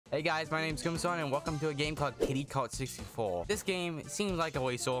Hey guys, my name's Gumson and welcome to a game called Kitty Kart 64. This game seems like a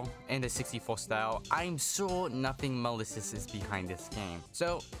whistle in the 64 style. I'm sure nothing malicious is behind this game.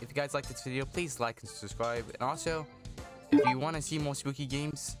 So, if you guys like this video, please like and subscribe. And also, if you want to see more spooky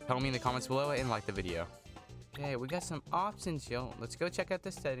games, tell me in the comments below and like the video. Okay, we got some options here. Let's go check out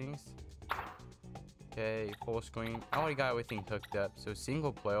the settings. Okay, full screen. I already got everything hooked up. So,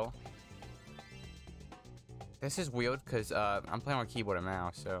 single player. This is weird because I'm playing on keyboard and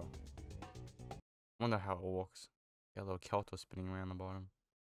mouse, so I wonder how it works. Got a little kelto spinning around the bottom.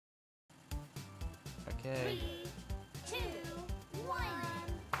 Okay. 3, 2, 1,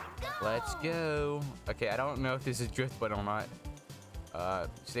 go! Let's go. Okay, I don't know if this is drift button or not.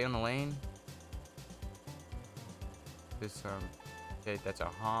 Stay on the lane. This okay, that's a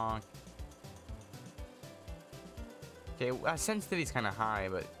honk. Okay, sensitivity is kind of high,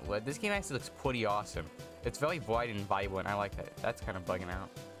 but this game actually looks pretty awesome. It's very bright and vibrant. I like that. That's kind of bugging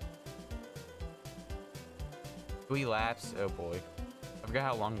out. 3 laps. Oh boy. I forgot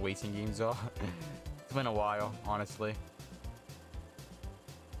how long racing games are. It's been a while, honestly.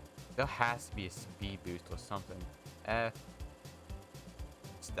 There has to be a speed boost or something.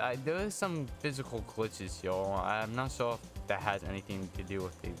 There's some physical glitches here. I'm not sure if that has anything to do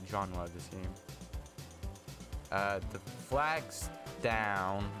with the genre of this game. The flag's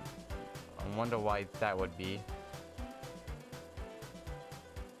down. I wonder why that would be.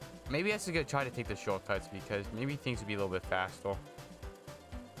 Maybe I should go try to take the shortcuts because maybe things would be a little bit faster.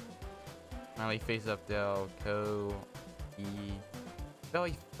 Smiley face up there, Co, E.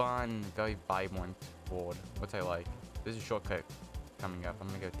 Very fun, very vibrant board, which I like. There's a shortcut coming up. I'm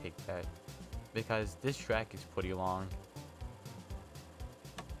gonna go take that because this track is pretty long.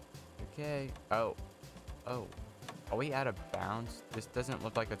 Okay. Oh. Are we out of bounds? This doesn't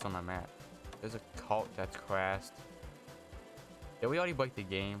look like it's on the map. There's a cult that's crashed. Yeah, we already broke the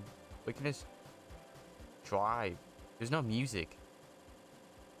game. We can just drive. There's no music.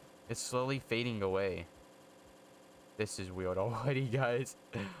 It's slowly fading away. This is weird already, guys.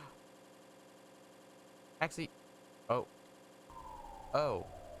 Actually, oh,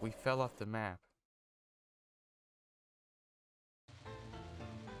 we fell off the map.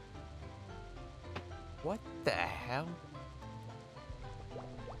 What the hell?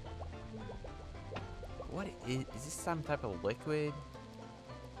 What is this some type of liquid?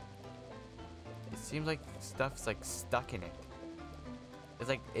 It seems like stuff's like stuck in it. It's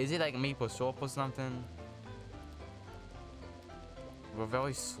like, is it like maple syrup or something? We're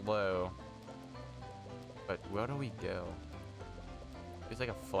very slow. But where do we go? There's like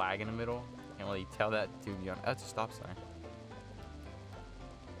a flag in the middle. Can't really tell that to be on. Oh, it's a stop sign.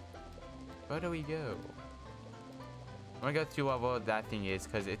 Where do we go? I'm gonna go to where that thing is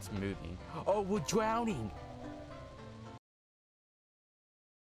because it's moving. Oh, we're drowning!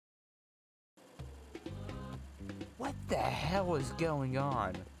 What the hell is going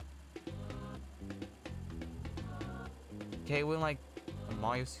on? Okay, we're in like a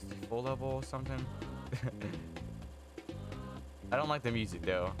Mario 64 level or something. I don't like the music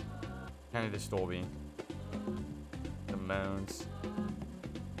though. Kind of disturbing. The moans.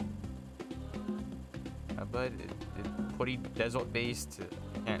 But it's pretty desert based.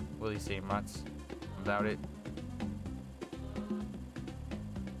 Can't really say much about it.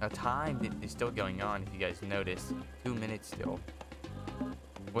 Now time is still going on if you guys notice. 2 minutes still.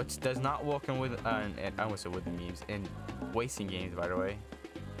 Which does not work in with I almost said with the memes in racing games, by the way.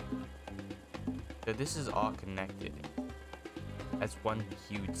 So this is all connected as one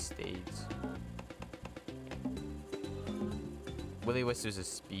huge stage. Really wish there's a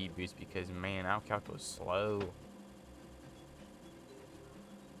speed boost because man, our character was slow.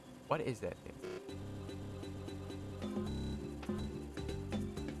 What is that thing?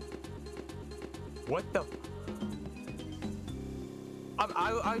 What the?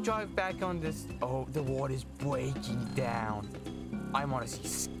 I drive back on this. Oh, the water's breaking down. I'm honestly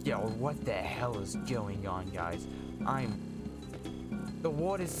scared. What the hell is going on, guys? The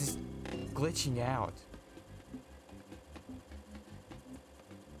water's just glitching out.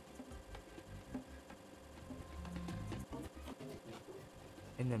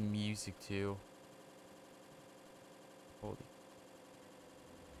 And the music too. Holy.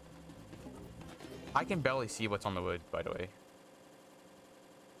 I can barely see what's on the wood, by the way.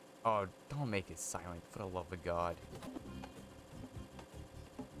 Oh, don't make it silent, for the love of God.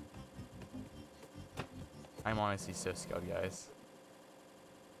 I'm honestly so scared, guys.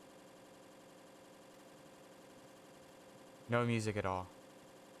 No music at all.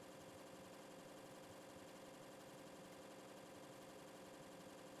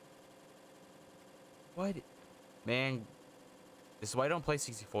 What? Man, This is why I don't play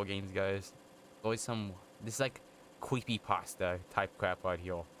 64 games, guys. Always some... This is like creepypasta type crap right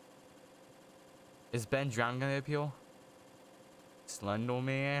here. Is Ben Drown gonna appeal? Slender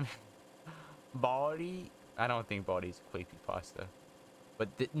Man? Body? I don't think Body's creepypasta. But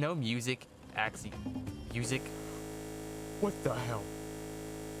no music, actually... Music? What the hell?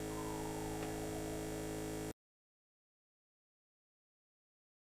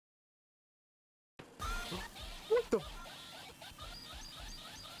 What the...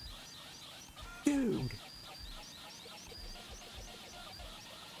 Dude!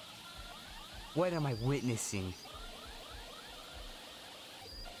 What am I witnessing?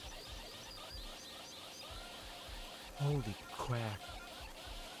 Holy crap.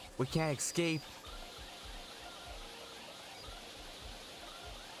 We can't escape.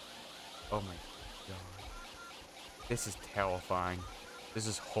 Oh my god. This is terrifying. This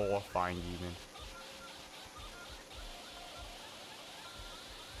is horrifying even.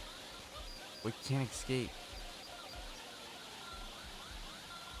 We can't escape.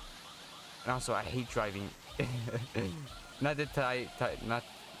 And also, I hate driving. Not the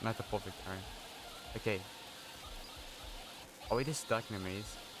not the perfect time. Okay. Are we just stuck in a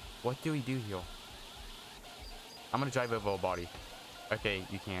maze? What do we do here? I'm gonna drive over a body. Okay,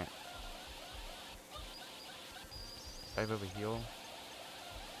 you can't. Drive over here.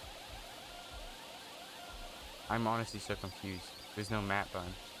 I'm honestly so confused. There's no map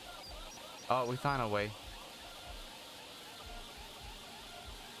button. Oh, we found a way.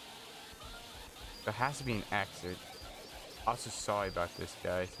 There has to be an exit. Also, sorry about this,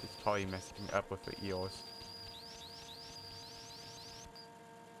 guys. It's probably messing up with the ears.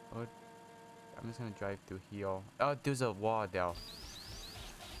 Oh, I'm just gonna drive through here. Oh, there's a wall there.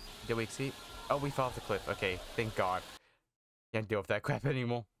 Did we see? Oh, we fell off the cliff. Okay, thank God. Can't deal with that crap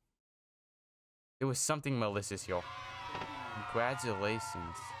anymore. There was something malicious here.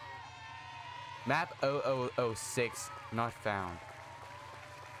 Congratulations. Map 0006 not found.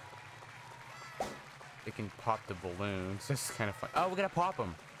 We can pop the balloons. This is kind of fun. Oh, we're gonna pop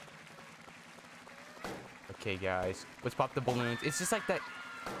them. Okay, guys. Let's pop the balloons. It's just like that.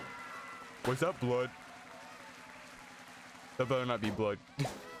 What's up, blood? That better not be blood.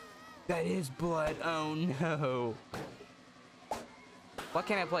 That is blood. Oh, no. Why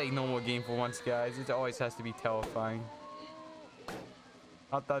can't I play a normal game for once, guys? It always has to be terrifying.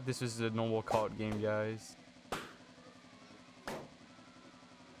 I thought this was a normal cult game, guys.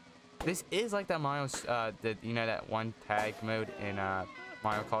 This is like that Mario, you know, that one tag mode in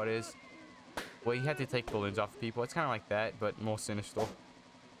Mario Kart is, where you have to take balloons off people. It's kind of like that, but more sinister.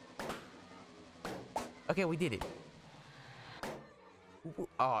 Okay, we did it.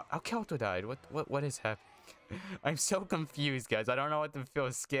 Oh, our character died. What is happening? I'm so confused, guys. I don't know what to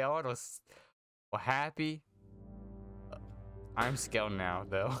feel, scared or happy. I'm scared now,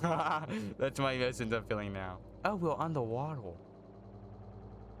 though. That's my emotions I'm feeling now. Oh, we're underwater.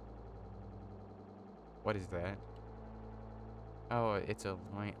 What is that? Oh, it's a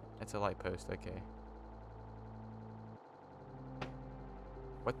light. It's a light post. Okay.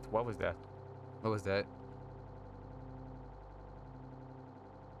 What was that? What was that?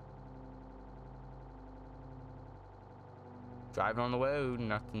 Driving on the road,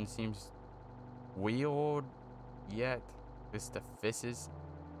 nothing seems weird yet. Just the fishes.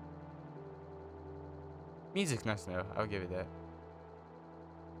 Music's nice though. I'll give it that.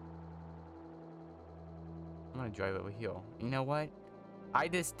 I'm gonna drive over here. You know what? I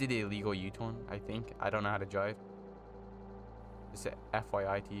just did an illegal U-turn, I think. I don't know how to drive. Just a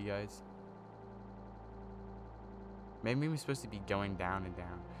FYI to you guys. Maybe we're supposed to be going down and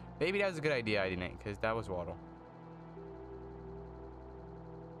down. Maybe that was a good idea I didn't, because that was water.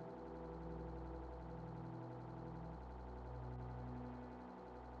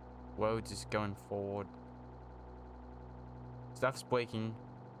 Whoa, just going forward. Stuff's breaking.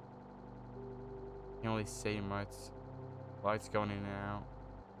 Can't really say much. Lights going in and out.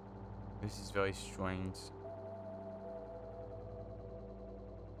 This is very strange.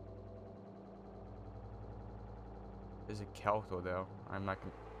 There's a character though. I'm not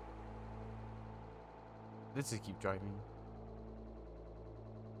gonna... Let's just keep driving.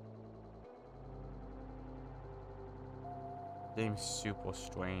 Game's super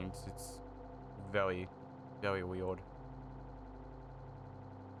strange. It's very, very weird.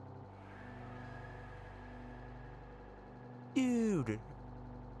 Dude,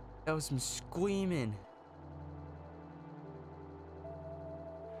 that was some screaming.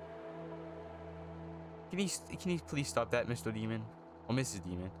 Can you please stop that, Mr. Demon? Or Mrs.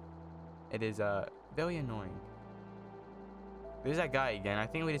 Demon? It is very annoying. There's that guy again. I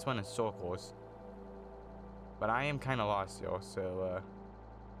think we just went in circles. But I am kind of lost, y'all. So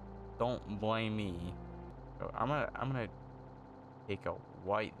don't blame me. So I'm gonna take a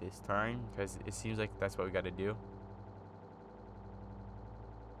white this time because it seems like that's what we got to do.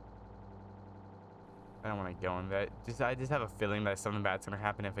 I don't want to go in that. I just have a feeling that something bad's gonna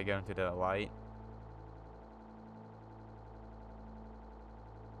happen if I go into the light.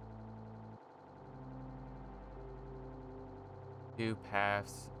 Two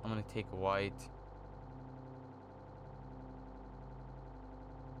paths. I'm gonna take white.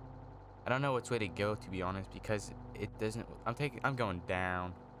 I don't know which way to go, to be honest, because it doesn't. I'm going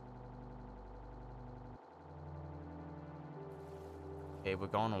down. Okay, we're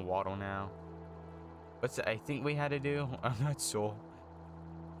going on waddle now. What's I think we had to do? I'm not sure.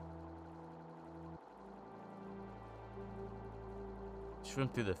 Swim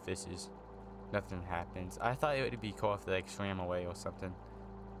through the fishes. Nothing happens. I thought it would be cool if they like swam away or something.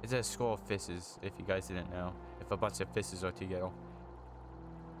 It's a school of fishes, if you guys didn't know. If a bunch of fishes are together.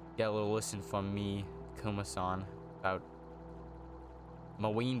 Get a little listen from me, Kuma-san, about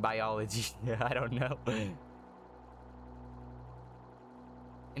marine biology. I don't know. You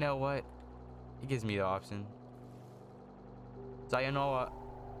know what? It gives me the option. Sayonara.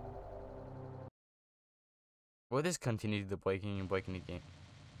 We'll just continue the breaking the game.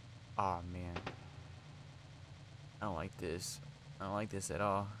 Oh man. I don't like this. I don't like this at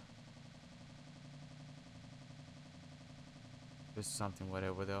all. There's something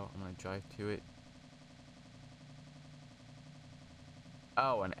whatever though. I'm gonna drive to it.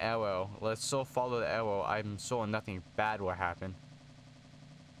 Oh, an arrow. Let's so follow the arrow. I'm sure nothing bad will happen.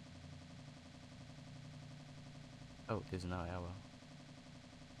 Oh, there's no arrow.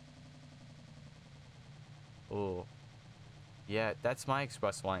 Oh. Yeah, that's my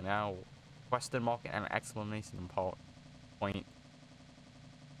express line now. Question mark and an exclamation point.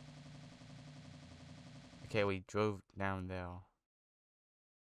 Okay, we drove down there.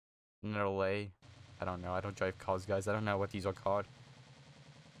 In LA. I don't know. I don't drive cars, guys. I don't know what these are called.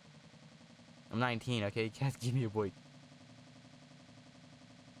 I'm 19, okay? You can't give me a break.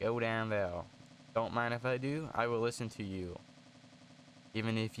 Go down there. Don't mind if I do. I will listen to you.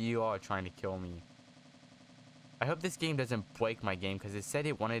 Even if you are trying to kill me. I hope this game doesn't break my game because it said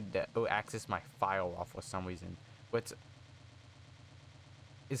it wanted to access my file off for some reason. Which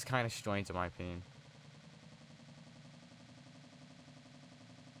is kind of strange in my opinion.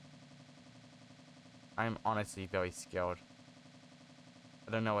 I'm honestly very scared.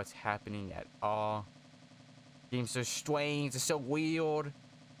 I don't know what's happening at all. Game's so strange, it's so weird.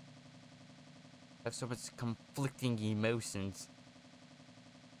 I have so much conflicting emotions.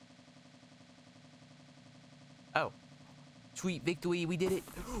 Oh. Sweet victory, we did it.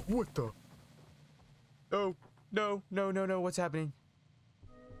 What the? Oh, no, no, no, no, what's happening?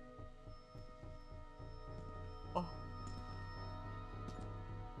 Oh.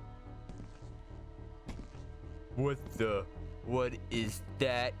 What the? What is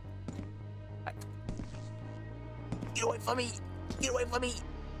that? Get away from me! Get away from me!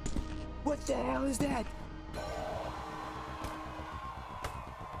 What the hell is that?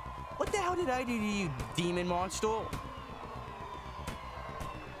 What the hell did I do to you, demon monster?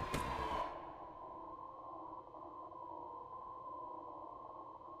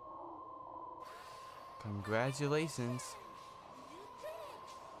 Congratulations.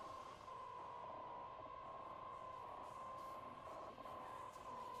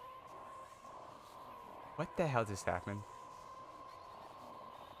 What the hell just happened?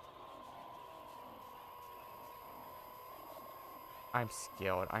 I'm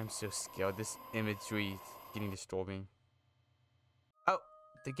scared. I'm so scared. This imagery is getting disturbing. Oh,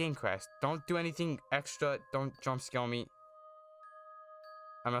 the game crashed. Don't do anything extra. Don't jump scare me.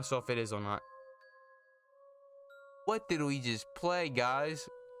 I'm not sure if it is or not. What did we just play, guys?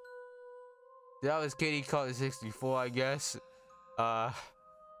 That was Kitty Kart 64, I guess. I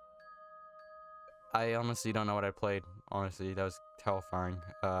honestly don't know what I played. Honestly, that was terrifying.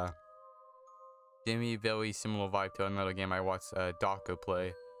 Gave me a very similar vibe to another game I watched Darko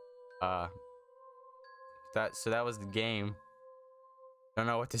play. That was the game. Don't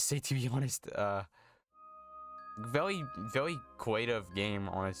know what to say, to be honest. Very creative game,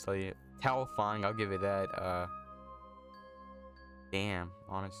 honestly. Terrifying, I'll give it that. Damn,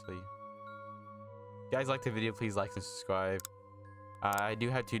 honestly. If you guys like the video, please like and subscribe. I do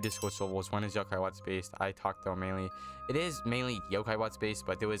have 2 Discord servers. One is Yokai Watts based. I talk there mainly. It is mainly Yokai Watts based,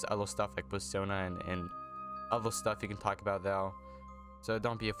 but there is other stuff like Persona and other stuff you can talk about there. So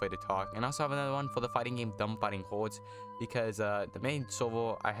don't be afraid to talk. And I also have another one for the fighting game Dumb Fighting Hordes, because the main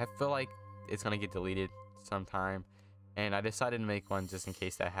server feel like it's gonna get deleted sometime, and I decided to make one just in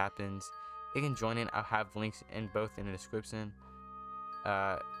case that happens. you can join in. I'll have links in both in the description.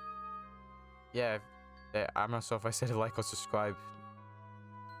 Yeah, I'm not sure if I said like or subscribe.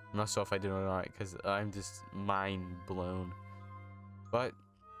 I'm not sure if I did or not because I'm just mind blown. But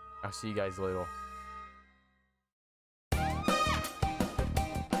I'll see you guys later.